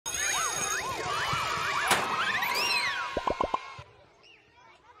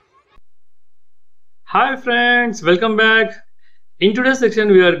Hi friends, welcome back. In today's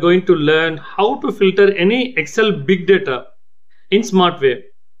section, we are going to learn how to filter any Excel big data in smart way.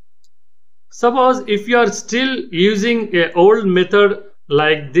 Suppose if you are still using a old method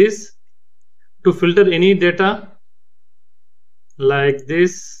like this to filter any data like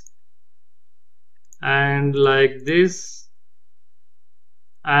this and like this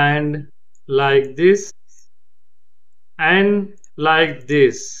and like this and like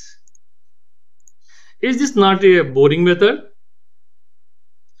this. Is this not a boring method?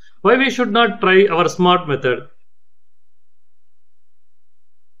 Why we should not try our smart method?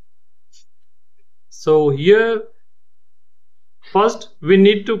 So here first we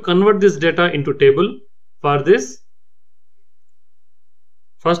need to convert this data into table. For this,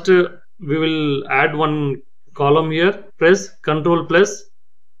 first we will add one column here. Press Ctrl plus.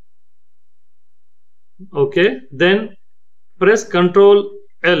 Okay, then press Ctrl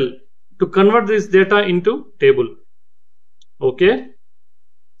L to convert this data into table. Okay,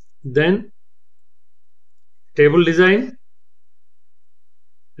 then table design,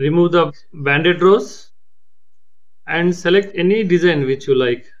 remove the banded rows and select any design which you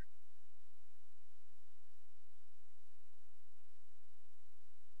like.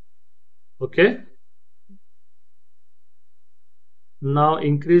 Okay, now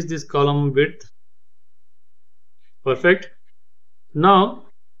increase this column width. Perfect. Now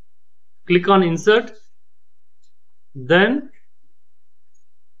click on insert, then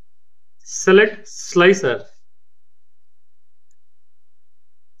select slicer.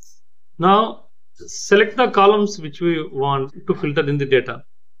 Now select the columns which we want to filter in the data.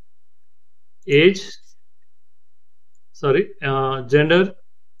 Age, gender,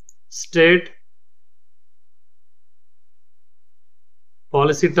 state,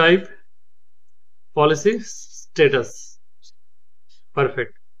 policy type, policy status.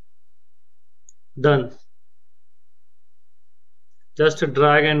 Perfect. Done. Just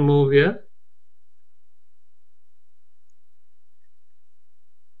drag and move here.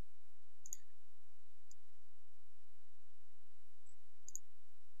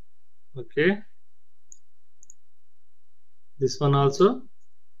 Okay, this one also.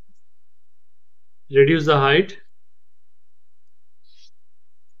 Reduce the height.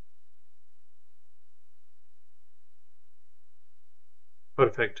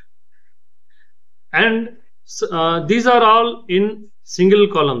 Perfect. And these are all in single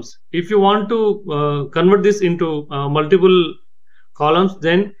columns. If you want to convert this into multiple columns,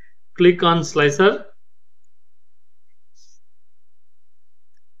 then click on slicer,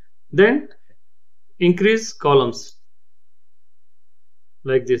 then increase columns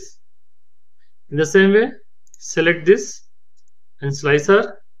like this. In the same way, select this and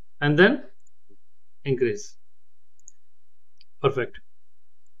slicer and then increase. Perfect.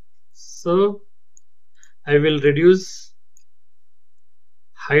 So I will reduce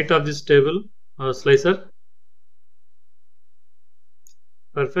height of this table slicer.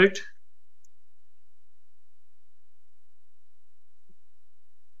 Perfect.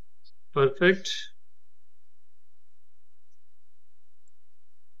 Perfect.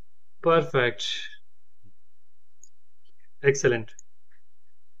 Perfect. Excellent.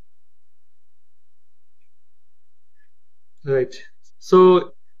 Right.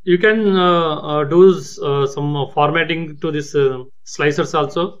 So you can do some formatting to this slicers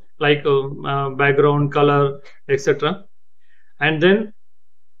also, like background color, etc. And then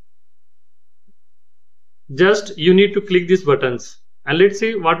just you need to click these buttons and let's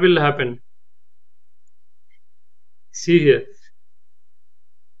see what will happen. See here.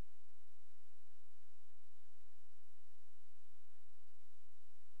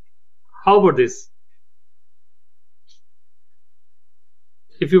 How about this?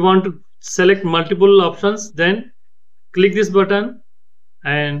 If you want to select multiple options, then click this button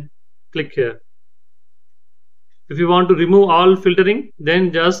and click here. If you want to remove all filtering,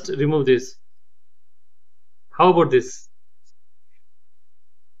 then just remove this. How about this?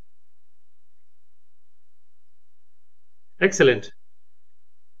 Excellent.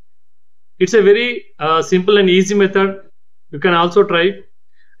 It's a very simple and easy method. You can also try.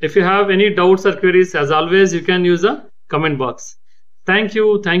 If you have any doubts or queries, as always, you can use the comment box. Thank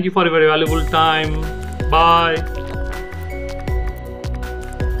you for your valuable time. Bye.